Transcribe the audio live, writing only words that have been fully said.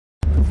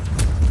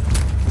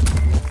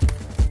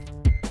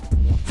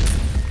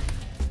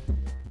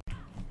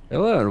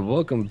Hello and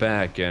welcome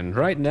back. And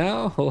right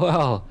now,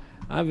 well,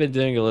 I've been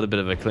doing a little bit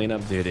of a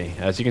cleanup duty,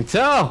 as you can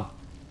tell.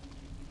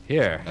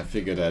 Here. I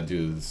figured I'd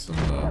do some.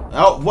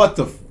 Oh, what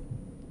the?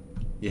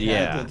 You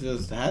had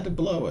to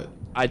blow it.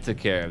 I took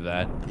care of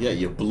that. Yeah,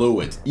 you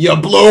blew it. You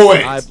blew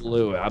it. I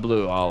blew it. I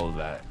blew all of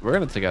that. We're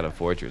gonna take out a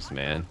fortress,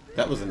 man.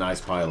 That was a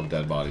nice pile of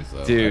dead bodies,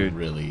 though.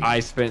 Dude, I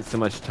spent so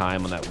much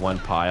time on that one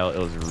pile. It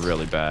was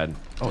really bad.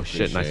 Oh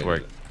shit! Nice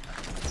work.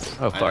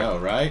 Oh fuck. I know,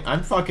 right?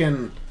 I'm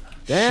fucking.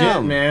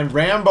 Damn. Shit, man.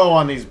 Rambo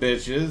on these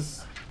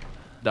bitches.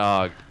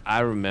 Dog, I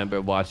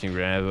remember watching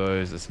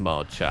Rambo as a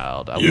small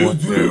child. You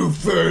do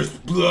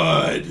first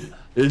blood.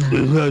 It's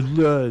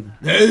blood.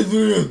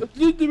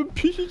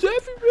 Pieces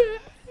everywhere.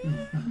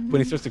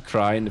 When he starts to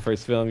cry in the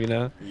first film, you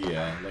know?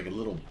 Yeah, like a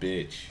little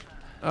bitch.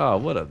 Oh,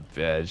 what a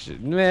bitch.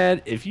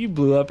 Man, if you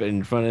blew up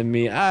in front of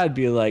me, I'd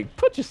be like,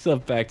 put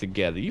yourself back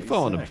together. You're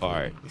falling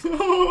apart.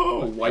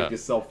 Wipe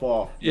yourself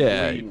off.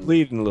 Yeah, you're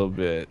bleeding a little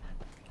bit.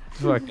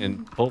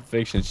 Fucking Pulp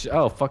Fiction.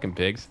 Oh, fucking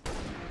pigs.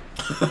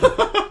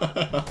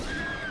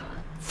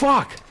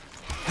 Fuck!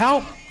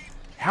 Help!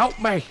 Help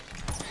me!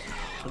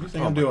 What do you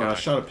think I'm doing? I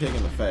shot a pig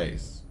in the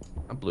face.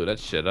 I blew that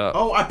shit up.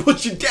 Oh, I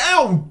put you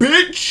down,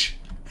 bitch!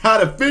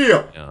 How'd it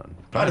feel? Yeah,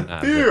 How'd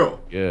it feel?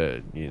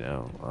 Good, you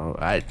know. Oh,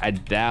 I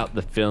doubt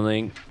the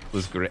feeling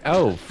was great.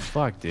 Oh,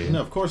 fuck, dude.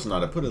 No, of course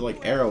not. I put a,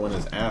 like, arrow in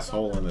his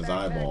asshole and his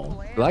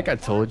eyeball. Like I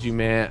told you,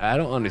 man, I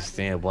don't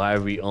understand why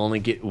we only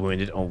get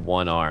wounded on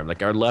one arm.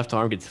 Like, our left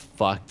arm gets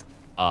fucked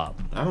up.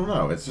 I don't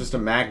know. It's just a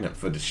magnet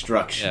for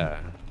destruction. Yeah.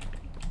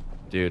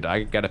 Dude,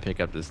 I gotta pick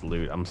up this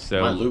loot. I'm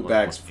so... My loot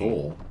bag's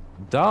full.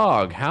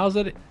 Dog, how's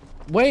it...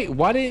 Wait,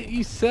 why didn't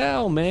you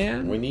sell,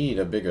 man? We need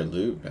a bigger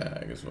loot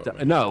bag as well.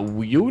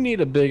 No, you need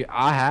a big...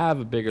 I have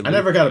a bigger loot I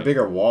never got a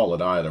bigger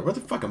wallet either. Where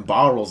the fucking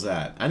bottle's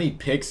at? I need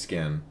pig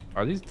skin.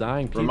 Are these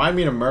dying people? Remind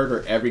me to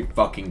murder every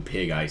fucking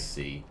pig I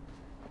see.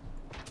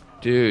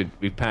 Dude,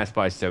 we passed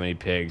by so many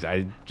pigs.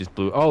 I just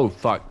blew... Oh,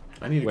 fuck.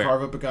 I need to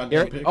carve up a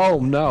goddamn pig. Oh,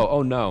 no.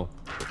 Oh, no.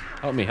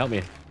 Help me, help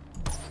me.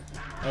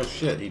 Oh,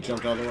 shit. He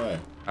jumped out of the way.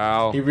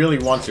 Ow. He really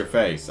wants your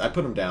face. I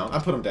put him down. I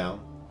put him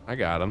down. I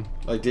got him.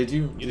 Like, did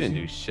you? You didn't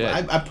do shit.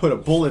 I put a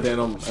bullet in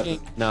him.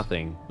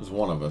 Nothing. It was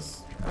one of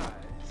us.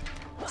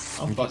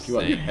 I'll fuck you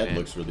up. Your head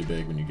looks really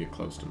big when you get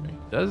close to me.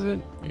 Does it?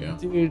 Yeah.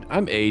 Dude,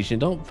 I'm Asian.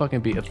 Don't fucking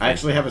be offended. I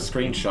actually have a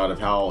screenshot of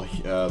how,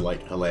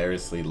 like,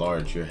 hilariously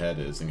large your head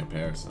is in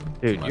comparison.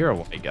 Dude, you're a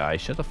white guy.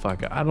 Shut the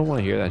fuck up. I don't want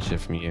to hear that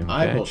shit from you. Okay?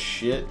 I will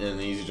shit in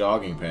these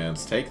jogging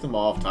pants, take them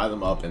off, tie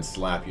them up, and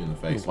slap you in the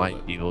face White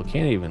with it. people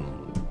can't even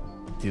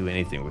do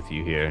anything with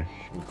you here.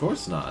 Of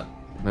course not.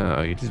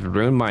 No, you just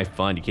ruined my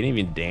fun. You can't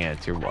even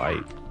dance. You're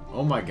white.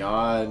 Oh my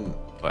god.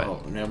 What?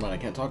 Oh, never mind. I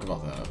can't talk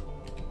about that.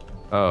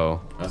 Oh.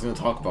 I was gonna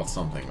talk about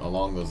something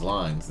along those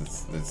lines.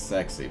 It's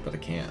sexy, but I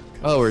can't.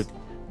 Oh, we're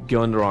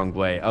going the wrong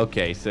way.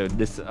 Okay, so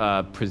this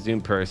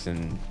presumed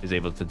person is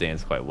able to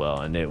dance quite well,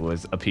 and it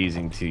was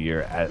appeasing to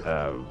your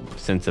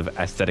sense of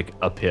aesthetic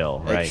appeal,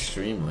 right?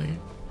 Extremely.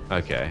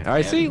 Okay. All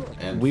right. See,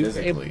 and we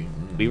physically.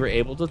 we were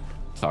able to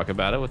talk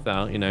about it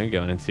without, you know,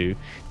 going into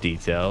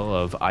detail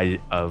of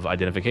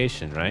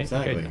identification, right?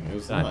 Exactly. Okay. It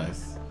was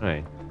nice.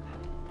 Right.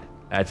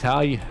 That's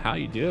how you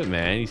do it,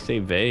 man. You stay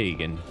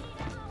vague and.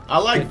 I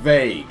like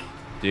vague.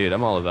 Dude,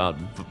 I'm all about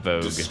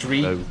Vogue.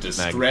 Discreet, Vogue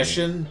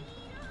discretion.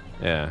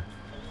 magazine. Yeah.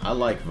 I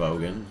like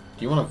voguing.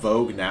 Do you want to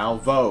vogue now?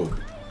 Vogue.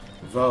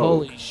 Vogue.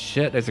 Holy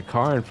shit, there's a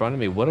car in front of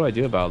me. What do I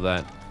do about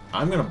that?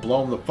 I'm gonna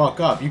blow him the fuck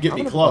up. You get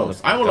me close.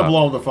 I want to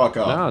blow him the fuck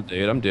up. No,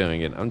 dude, I'm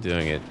doing it. I'm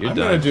doing it. You're I'm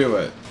done. gonna do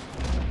it.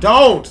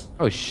 Don't!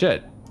 Oh,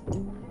 shit.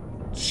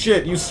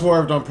 Shit, you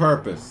swerved on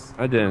purpose.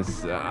 I didn't.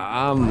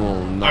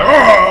 I'm not.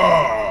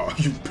 Ah,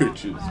 you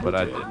bitches. But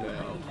I did.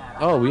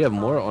 Oh, we have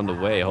more on the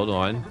way. Hold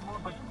on.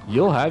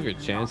 You'll have your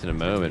chance in a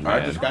moment,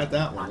 man. I just got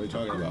that one. What are you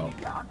talking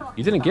about?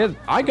 You didn't get.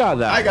 I got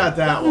that. I got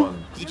that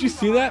one. Did you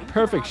see that?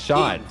 Perfect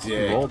shot. He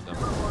did. You rolled them.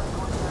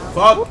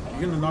 Fuck!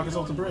 You're gonna knock us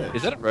off the bridge.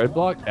 Is that a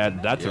roadblock?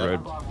 That's a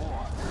roadblock.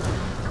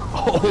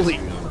 Holy.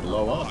 You're gonna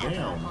blow up.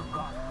 Damn.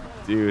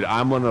 Dude,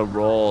 I'm on a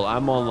roll.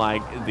 I'm on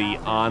like the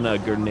Anna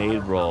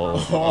grenade roll.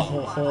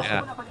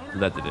 Yeah,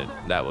 that didn't.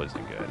 That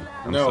wasn't good.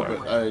 I'm sorry.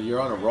 But you're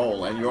on a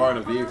roll, and you are in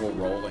a vehicle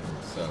rolling,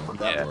 so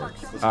that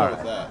works. Let's go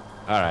with that.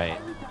 All right.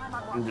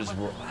 I'm just.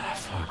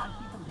 Fuck.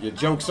 Your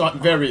jokes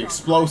aren't very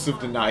explosive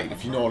tonight,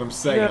 if you know what I'm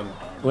saying. Yeah.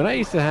 When I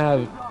used to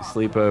have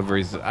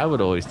sleepovers, I would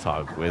always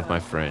talk with my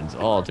friends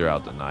all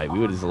throughout the night. We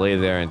would just lay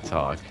there and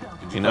talk.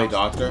 Did you play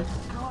doctor?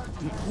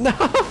 No,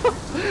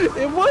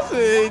 it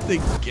wasn't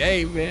anything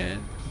gay,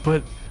 man.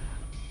 But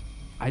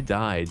I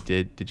died.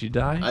 Did you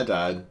die? I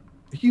died.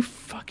 Are you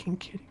fucking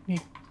kidding me?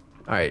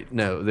 All right,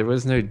 no, there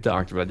was no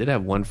doctor, but I did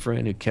have one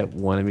friend who kept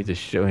wanting me to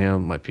show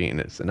him my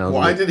penis, and I was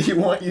Why like, did he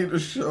want you to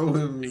show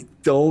him? I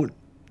don't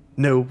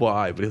know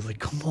why, but he was like,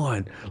 "Come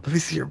on, let me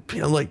see your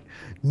penis." I'm like,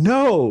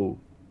 "No,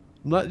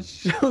 I'm not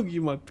showing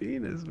you my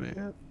penis,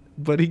 man."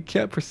 But he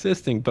kept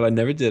persisting, but I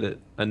never did it.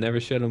 I never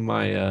showed him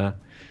my,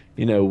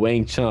 you know,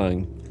 Wang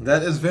Chung.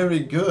 That is very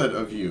good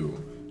of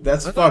you.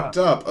 That's fucked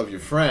up of your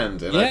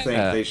friend, and I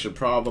think they should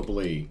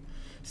probably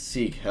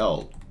seek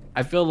help.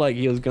 I feel like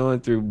he was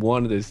going through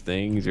one of those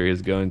things, or he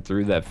was going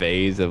through that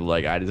phase of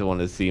like, I just want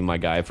to see my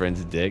guy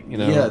friend's dick, you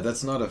know? Yeah,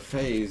 that's not a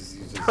phase.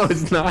 You just, Oh,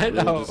 it's not.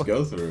 really just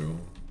go through.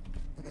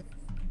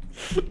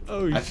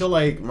 Oh, I feel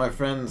like my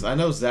friends. I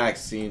know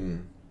Zach's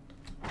seen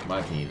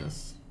my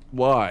penis.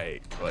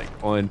 Why? Like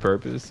on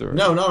purpose or?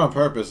 No, not on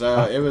purpose.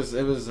 It was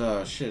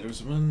shit. It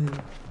was when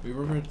we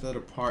were at that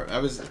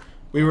apartment.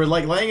 We were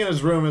like laying in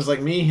his room. It was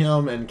like me,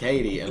 him, and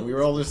Katie, and we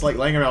were all just like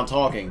laying around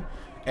talking,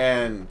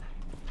 and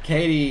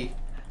Katie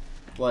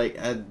like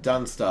had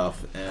done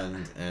stuff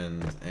and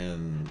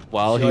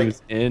while she, he like,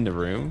 was in the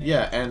room.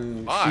 Yeah,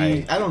 and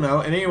Why? I don't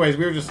know. And anyways,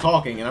 we were just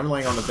talking, and I'm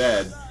laying on the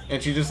bed,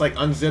 and she just like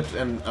unzipped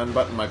and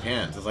unbuttoned my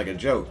pants. It's like a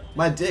joke.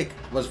 My dick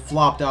was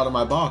flopped out of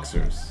my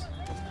boxers.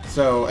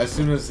 So as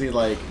soon as the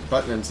like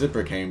button and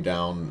zipper came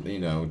down, you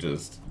know,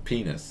 just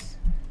penis.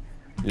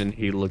 And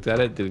he looked at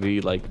it. Did he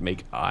like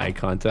make eye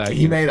contact?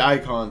 He made eye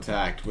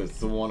contact with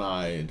the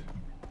one-eyed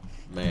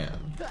man.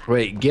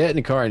 Wait, get in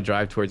the car and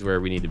drive towards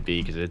where we need to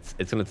be, because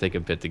it's gonna take a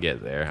bit to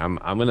get there. I'm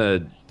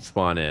gonna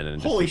spawn in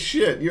and Holy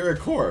shit, you're a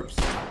corpse.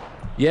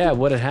 Yeah,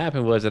 what had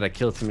happened was that I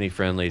killed too many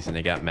friendlies and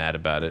they got mad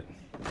about it.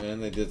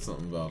 And they did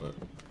something about it.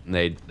 And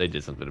they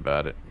did something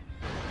about it.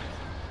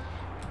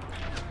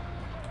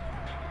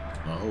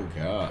 Oh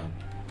god.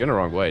 You're in the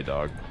wrong way,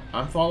 dog.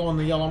 I'm following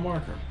the yellow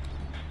marker.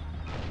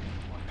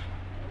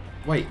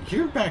 Wait,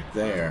 you're back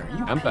there.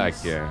 I'm back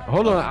here.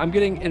 Hold on, I'm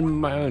getting in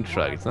my own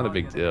truck. It's not a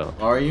big deal.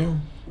 Are you?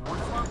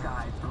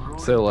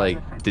 So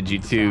like, did you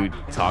two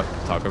talk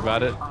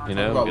about it? You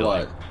know, about be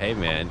what? like, hey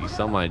man, you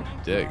saw my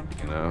dick.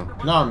 You know?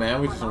 Nah,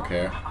 man, we just don't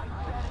care.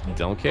 You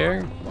don't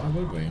care? Why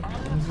would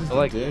we? So,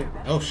 like, dick?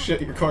 Oh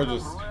shit, your car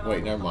just.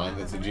 Wait, never mind.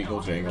 That's a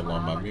jingle jangle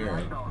on my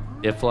mirror.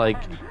 if like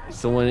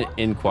someone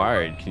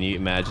inquired, can you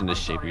imagine the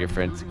shape of your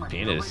friend's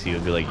penis? He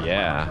would be like,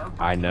 yeah,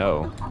 I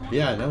know.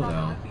 Yeah, I know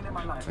now.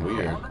 It's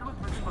weird.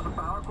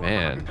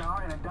 Man,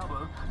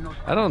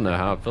 I don't know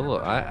how I feel.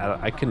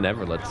 I could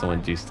never let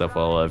someone do stuff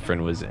while a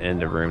friend was in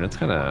the room. That's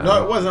kind of.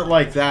 No, it wasn't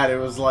like that. It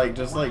was like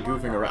just like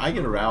goofing around. I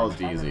get aroused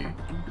easy.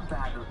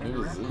 It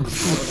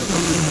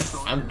was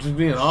I'm just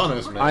being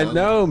honest, man. I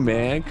know,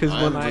 man. Because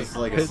when I'm just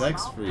like a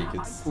sex freak.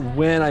 It's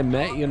when I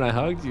met you and I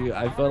hugged you,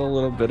 I felt a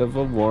little bit of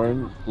a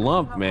warm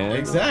lump, man.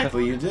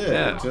 exactly you did.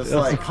 Yeah. Just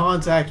like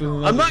contact with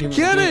another I'm not human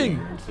kidding.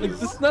 being. Like,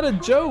 Just- this is not a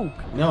joke.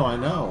 No, I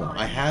know.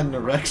 I had an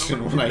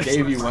erection when I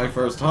gave you my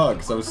first hug,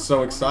 because I was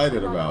so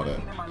excited about it.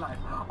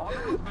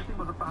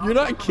 You're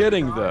not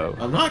kidding, though.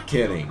 I'm not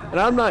kidding. And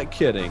I'm not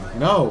kidding.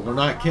 No, we're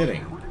not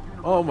kidding.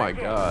 Oh my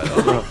god.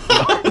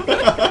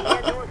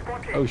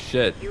 Oh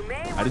shit.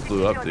 I just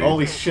blew up, dude.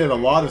 Holy shit, a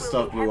lot of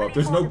stuff blew up.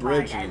 There's no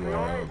bridge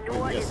anymore.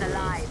 Yes, there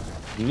is.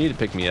 You need to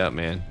pick me up,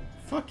 man.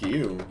 Fuck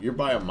you. You're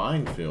by a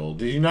minefield.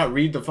 Did you not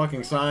read the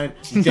fucking sign?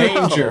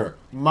 Danger.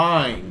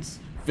 Mines.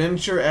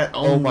 Venture at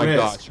own Oh my risk.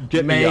 gosh.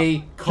 Get me May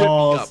up.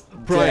 cause Get me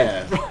up.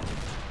 Brian.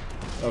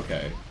 death.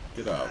 Okay.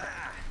 Get up.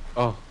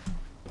 Oh.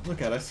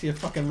 Look at I see a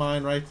fucking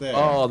mine right there.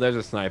 Oh, there's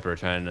a sniper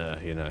trying to,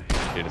 you know,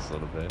 shoot us a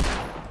little bit.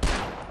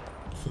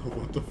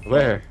 What the fuck?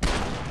 Where?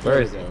 Where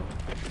There is we it? go.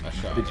 I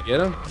shot Did you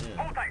get him?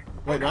 Yeah.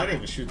 Wait, no, I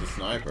didn't shoot the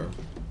sniper.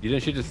 You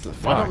didn't shoot just.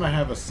 Why don't I Fuck.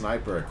 have a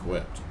sniper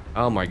equipped?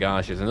 Oh my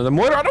gosh, there's another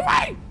mortar on the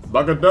way!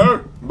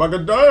 Bagador!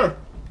 Bagador!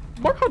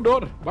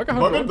 Bagador!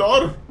 Bagador!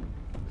 Bagador!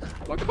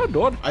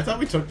 Bagador! I thought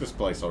we took this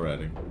place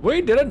already.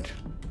 We didn't!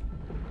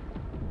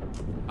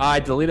 I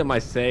deleted my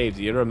saves.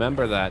 Do you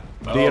remember that?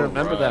 Do you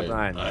remember that,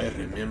 Ryan? I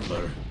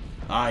remember.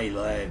 Aye,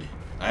 lad.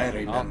 I Oh,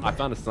 remember. I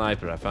found a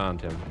sniper. I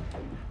found him.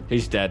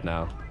 He's dead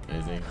now.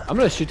 Is he? I'm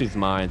gonna shoot these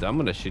mines. I'm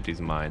gonna shoot these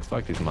mines.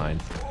 Fuck these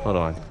mines. Hold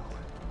on.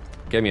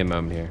 Give me a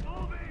moment here.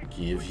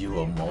 Give you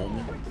a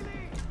moment.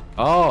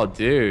 Oh,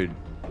 dude.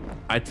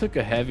 I took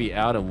a heavy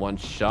out in one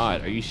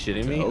shot. Are you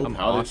shitting me? Oh,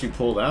 how did you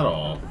pull that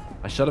off?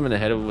 I shot him in the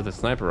head with a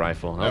sniper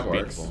rifle. That, That was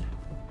works. beautiful.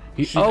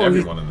 Shoot Oh,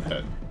 everyone in the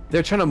head.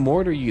 they're trying to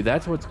mortar you.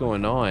 That's what's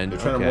going on. They're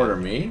trying to mortar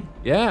me?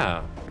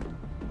 Yeah.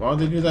 Why would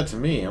they do that to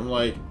me? I'm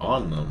like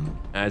on them.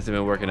 Hasn't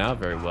been working out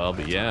very well,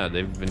 but yeah,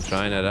 they've been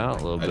trying that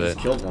out a little I bit. just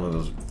killed one of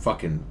those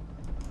fucking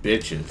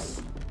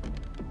bitches.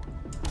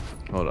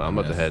 Hold on, I'm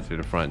about to head through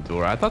the front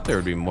door. I thought there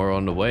would be more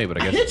on the way,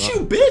 but I I guess hit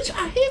not. you, bitch!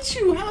 I hit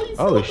you! How you feel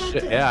Oh about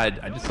shit! that? Yeah,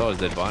 I just saw his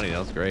dead body. That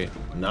was great.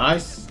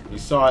 Nice. You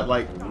saw it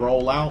like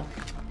roll out.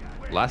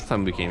 Last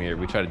time we came here,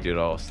 we tried to do it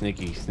all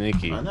sneaky,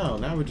 sneaky. I know.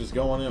 Now we're just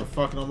going in and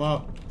fucking them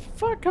up.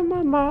 Fuck him,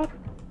 mama.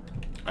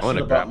 I wanna should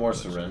have grab bought more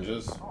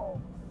syringes.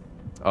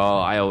 Oh,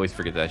 I always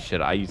forget that shit.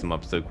 I use them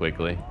up so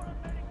quickly.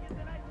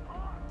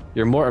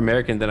 You're more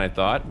American than I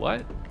thought.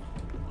 What?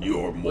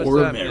 You're What's more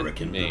that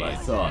American than mean? I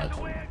thought.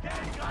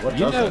 What You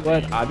does know that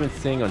what? mean? I've been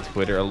seeing on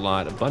Twitter a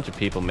lot. A bunch of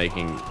people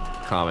making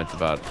comments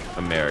about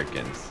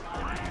Americans.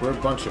 We're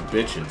a bunch of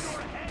bitches.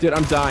 Dude,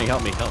 I'm dying.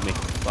 Help me. Help me.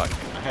 Fuck.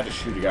 I had to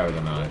shoot a guy with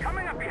a knife.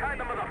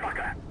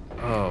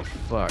 Oh,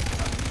 fuck.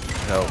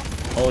 Help.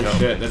 Holy Help.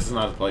 shit, this is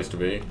not the place to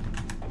be.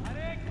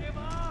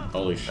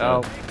 Holy shit.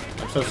 Help.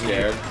 I'm so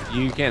scared.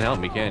 You can't help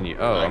me, can you?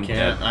 Oh, I I'm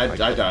can't.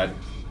 dead. I died.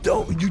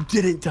 No, you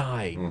didn't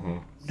die. Mm-hmm.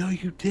 No,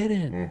 you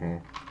didn't. Mm-hmm.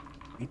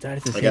 You died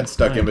at the I same got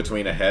stuck time. in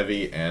between a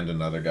heavy and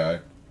another guy.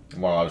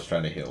 While I was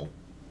trying to heal.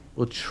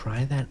 We'll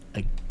try that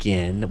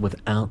again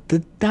without the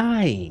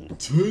dying.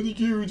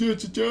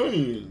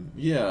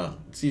 Yeah,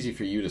 it's easy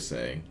for you to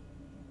say.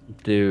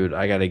 Dude,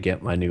 I gotta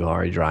get my new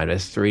hard drive.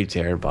 It's 3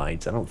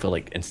 terabytes. I don't feel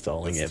like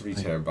installing That's it.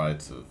 3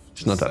 terabytes of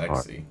It's not that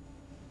sexy. hard.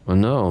 Well,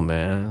 no,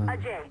 man.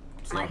 Ajay,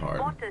 It's not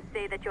hard.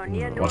 say that you're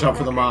near Watch out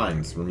for the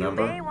mines,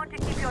 remember? You may want to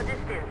keep your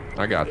distance.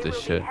 I got It this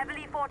will be shit.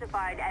 heavily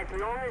fortified as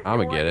long as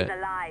I'ma no one get is it.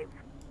 alive.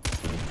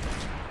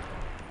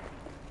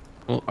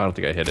 Well, I don't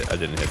think I hit it. I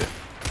didn't hit it.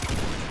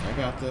 I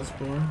got this,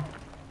 boy.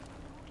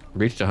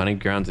 Reached the hunting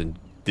grounds and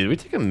did we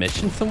take a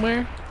mission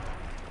somewhere?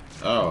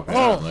 Oh,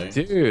 apparently. Oh,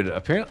 dude,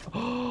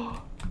 apparently.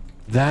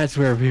 That's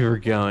where we were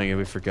going and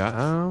we forgot.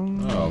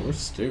 Oh, we're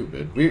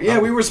stupid. We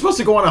were supposed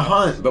to go on a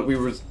hunt, but we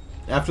were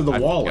after the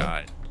wall.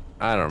 I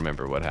don't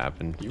remember what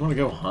happened. You want to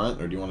go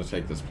hunt, or do you want to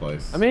take this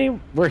place? I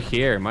mean, we're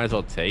here. Might as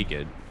well take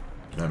it.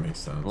 That makes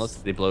sense. Unless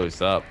they blow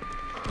us up.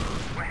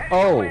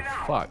 Oh,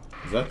 fuck.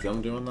 Is that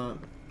them doing that?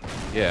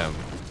 Yeah.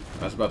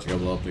 I was about to go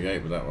blow up the gate,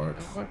 but that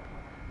works.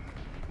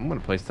 I'm gonna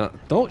play something.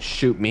 Don't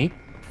shoot me.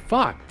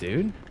 Fuck,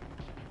 dude.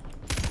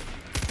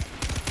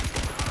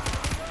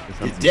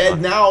 You're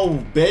dead now,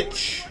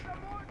 bitch.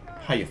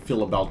 How you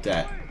feel about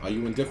that? Are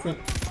you indifferent?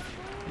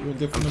 You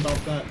indifferent about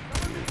that?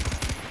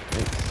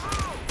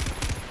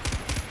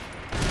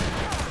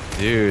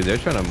 Dude, they're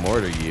trying to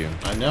mortar you.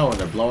 I know, and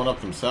they're blowing up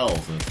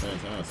themselves, and it's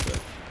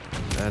fantastic.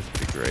 That's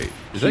pretty great.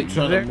 Is Keep that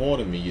trying you to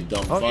mortar me, you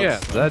dumb Oh fucks. yeah,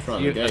 I'm that's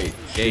trying you. to gate.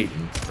 Gate.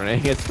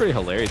 Shooting. It's pretty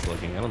hilarious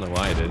looking. I don't know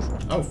why it is.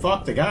 Oh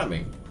fuck, they got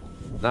me.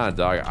 Nah,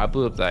 dog. I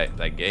blew up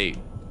that gate.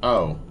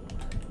 Oh.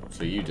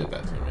 So you did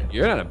that to me.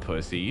 You're not a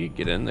pussy. You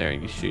get in there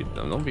and you shoot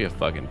them. Don't be a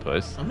fucking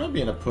puss. I'm not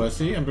being a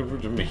pussy.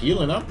 I'm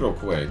healing up real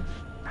quick.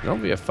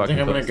 Don't be a I fucking think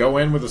I'm gonna pussy. go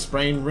in with a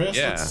sprained wrist?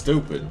 Yeah. That's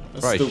stupid.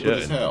 That's Probably stupid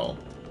as should. hell.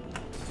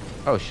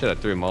 Oh shit! I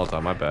threw a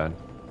Molotov. My bad.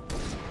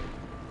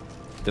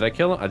 Did I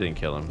kill him? I didn't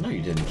kill him. No,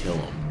 you didn't kill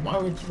him. Why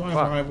would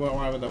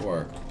that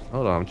work?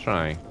 Hold on, I'm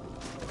trying.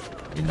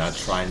 You're not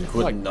trying good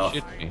Fuck, enough.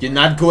 shit me. You're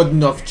not good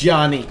enough,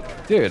 Johnny.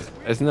 Dude,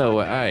 there's no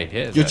way I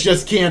hit. You that.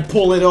 just can't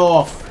pull it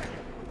off.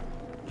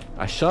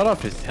 I shot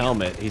off his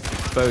helmet. He's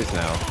exposed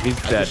now. He's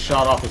I dead. just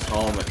shot off his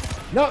helmet.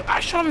 No, I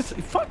shot his.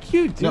 Fuck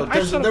you, dude. No,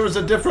 I shot there was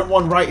a different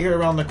one right here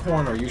around the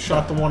corner. You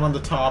shot the one on the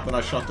top, and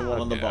I shot the one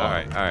on the All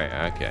bottom.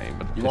 right, okay.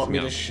 But You piss want me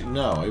to? off.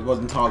 No, it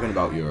wasn't talking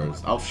about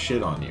yours. I'll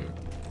shit on you.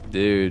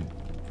 Dude,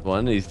 one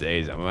of these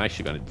days, I'm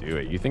actually gonna do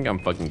it. You think I'm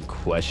fucking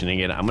questioning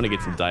it? I'm gonna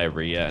get some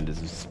diarrhea and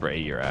just spray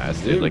your ass,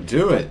 dude. Dude, Like,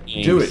 do it.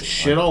 Do it.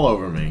 Shit all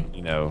over me.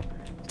 You know,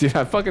 dude,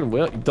 I fucking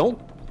will.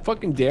 Don't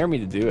fucking dare me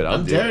to do it.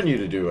 I'm daring you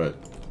to do it.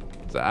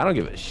 So I don't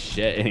give a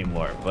shit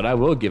anymore, but I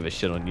will give a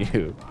shit on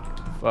you.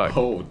 Fuck.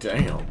 Oh,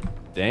 damn.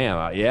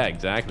 Damn. Yeah,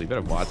 exactly. You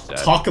better watch that.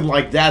 Talking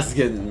like that's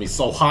getting me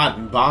so hot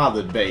and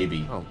bothered,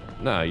 baby. Oh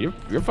no, you're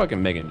fucking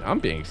making. I'm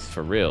being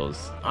for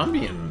reals. I'm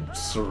being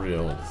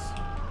surreal.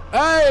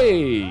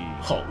 Hey,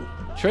 Oh.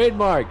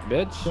 trademark,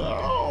 bitch.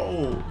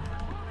 Oh.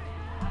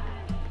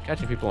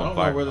 Catching people I on don't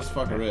fire. know where this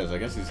fucker is. I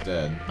guess he's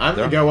dead. I'm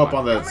gonna They're go on up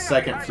on the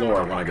second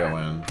floor when I go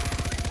in.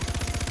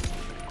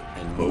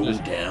 And mow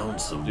down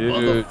some Dude,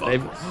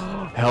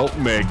 motherfuckers. help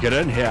me get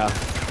in here.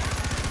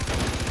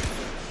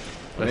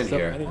 I'm in so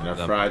here, many and of I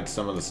them. fried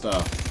some of the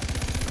stuff.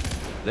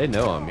 They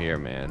know I'm here,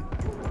 man.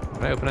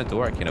 Can I open that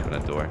door? I can't open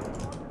that door.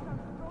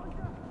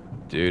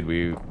 Dude,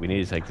 we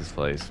need to take this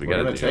place. We We're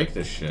gotta gonna do take it.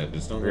 this shit.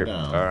 Just don't go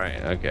down. All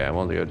right, okay. I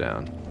won't go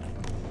down.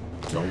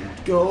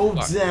 Don't go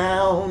Fuck.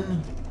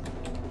 down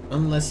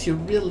unless you're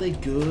really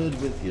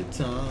good with your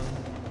tongue.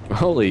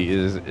 Holy,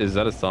 is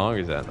that a song or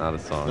is that not a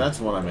song? That's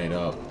one I made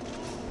up.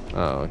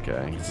 Oh,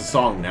 okay. It's a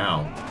song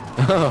now.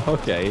 Oh,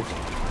 okay.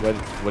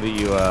 What do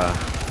you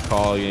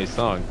call your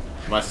song?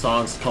 My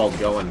song's called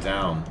Going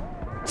Down.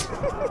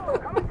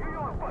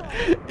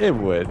 It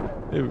would.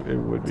 It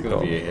would be It's gonna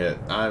called. be a hit.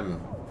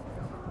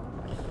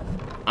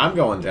 I'm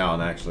going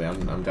down actually.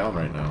 I'm down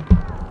right now.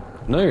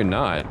 No, you're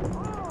not.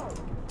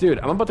 Dude,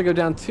 I'm about to go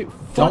down too.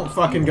 Don't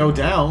fucking go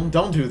down.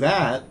 Don't do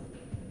that.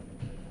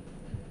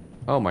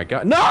 Oh my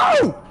god.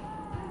 No!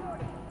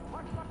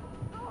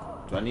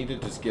 Do I need to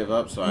just give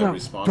up so I No,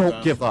 respawn don't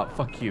fast? give up.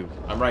 Fuck you.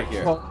 I'm right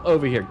here. Crawl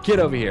over here. Get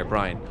over here,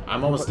 Brian.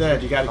 I'm almost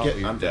dead. You gotta Oh, get.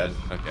 you're I'm dead.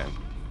 Okay.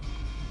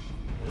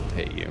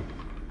 Hate you.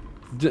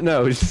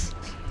 No, just,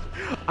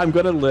 I'm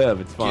gonna live.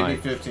 It's Give me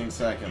fine. 15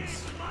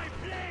 seconds.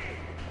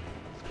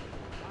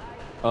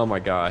 Oh my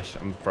gosh,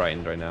 I'm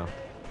frightened right now.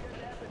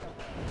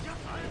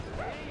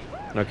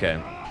 Okay,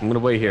 I'm gonna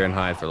wait here and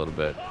hide for a little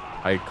bit.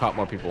 I caught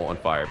more people on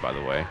fire, by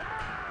the way.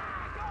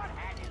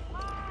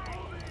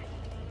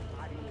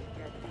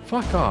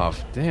 Fuck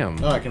off. Damn.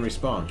 No, I can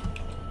respawn.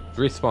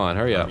 Respawn,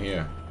 hurry I'm up.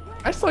 here.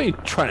 I saw you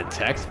trying to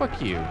text.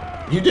 Fuck you.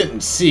 You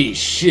didn't see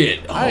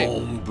shit, I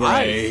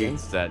hombre.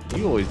 sensed that.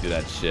 You always do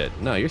that shit.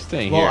 No, you're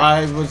staying Well, here.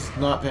 I was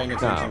not paying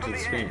attention No. to the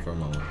screen for a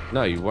moment.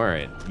 No, you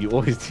weren't. You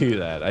always do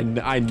that.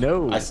 I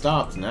know. I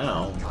stopped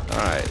now.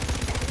 Alright.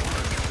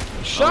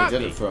 I Shot only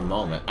did me. it for a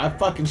moment. I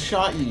fucking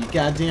shot you, you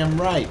goddamn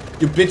right.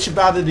 You bitch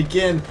about it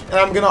again, and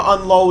I'm gonna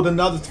unload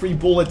another 3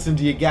 bullets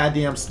into your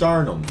goddamn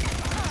sternum.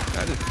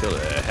 I just killed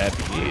a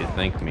heavy. He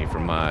thanked me for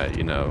my,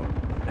 you know,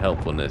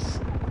 helpfulness.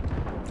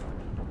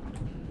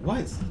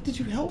 What? Did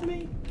you help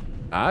me?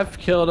 I've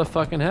killed a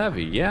fucking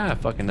heavy. Yeah, I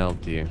fucking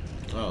helped you.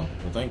 Oh,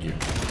 well, thank you.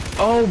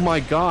 Oh my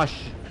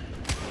gosh.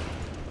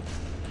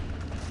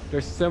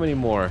 There's so many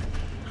more.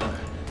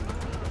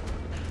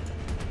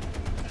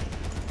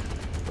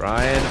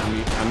 Brian,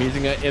 I'm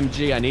using an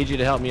MG. I need you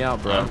to help me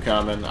out, bro. I'm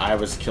coming. I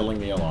was killing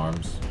the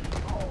alarms.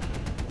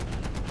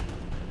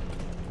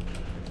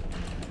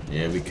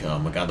 Here we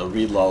come. I gotta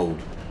reload.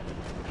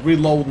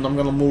 Reloading, I'm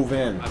gonna move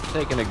in. I've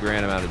taken a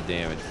grand amount of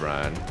damage,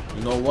 Brian.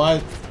 You know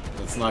what?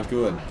 That's not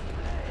good.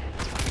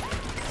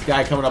 This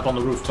guy coming up on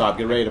the rooftop.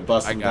 Get ready to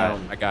bust him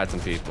down. I got some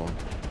people.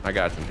 I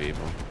got some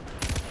people.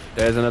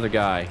 There's another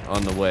guy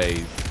on the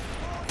ways.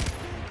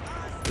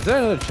 Is there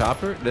another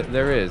chopper?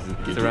 There is.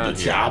 It's around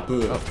here. Chopper.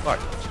 Oh, fuck.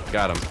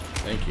 Got him.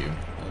 Thank you.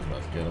 I was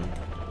about to get him.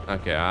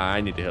 Okay,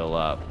 I need to heal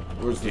up.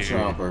 Where's the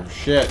chopper?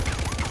 Shit.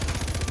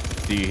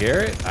 Do you hear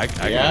it?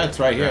 Yeah, it's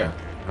right here.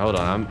 Hold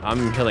on,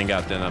 I'm healing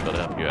up then. I'm gonna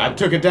help you I out.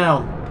 took it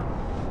down.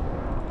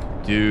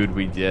 Dude,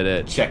 we did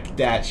it. Check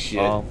that shit.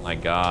 Oh my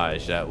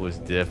gosh, that was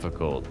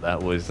difficult.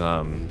 That was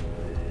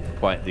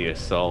quite the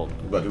assault.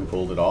 But who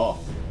pulled it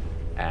off?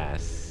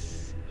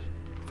 Ass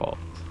fault.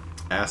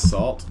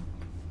 Assault.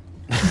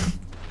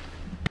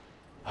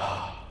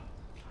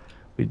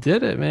 We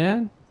did it,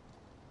 man.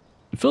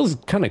 It feels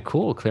kind of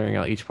cool clearing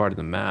out each part of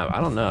the map.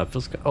 I don't know. It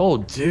feels. Oh,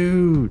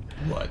 dude.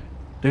 What?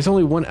 There's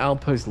only one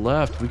outpost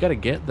left. We gotta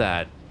get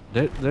that.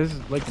 There's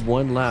like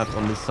one left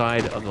on the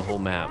side of the whole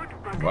map.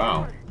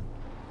 Wow.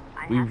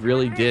 We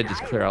really did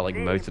just clear out like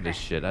most of this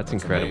shit. That's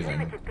incredible.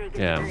 amazing.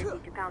 Yeah.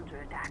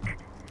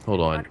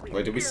 Hold on.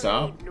 Wait, did we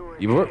stop?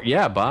 You were,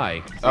 yeah,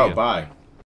 bye. See Oh, ya. bye.